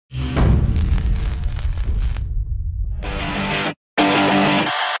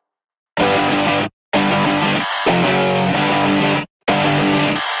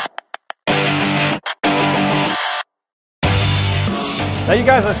Now you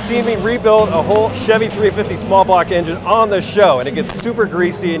guys have seen me rebuild a whole Chevy 350 small block engine on the show, and it gets super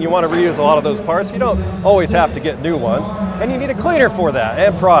greasy and you want to reuse a lot of those parts. You don't always have to get new ones, and you need a cleaner for that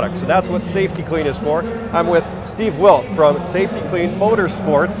and products, and that's what Safety-Kleen is for. I'm with Steve Wilt from Safety-Kleen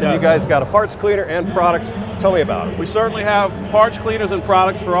Motorsports, and you guys got a parts cleaner and products. Tell me about it. We certainly have parts cleaners and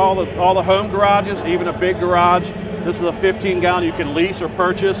products for all the home garages, even a big garage. This is a 15-gallon you can lease or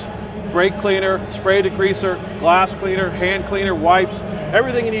purchase. Brake cleaner, spray degreaser, glass cleaner, hand cleaner, wipes,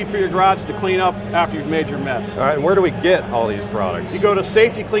 everything you need for your garage to clean up after you've made your mess. All right, and where do we get all these products? You go to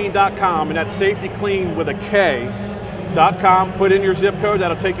Safety-Kleen.com, and that's Safety-Kleen with a K.com. Put in your zip code,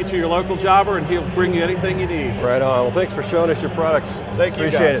 that'll take you to your local jobber, and he'll bring you anything you need. Right on. Well, thanks for showing us your products. Thank you.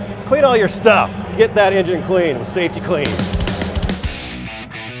 Appreciate it. Clean all your stuff. Get that engine clean with Safety-Kleen.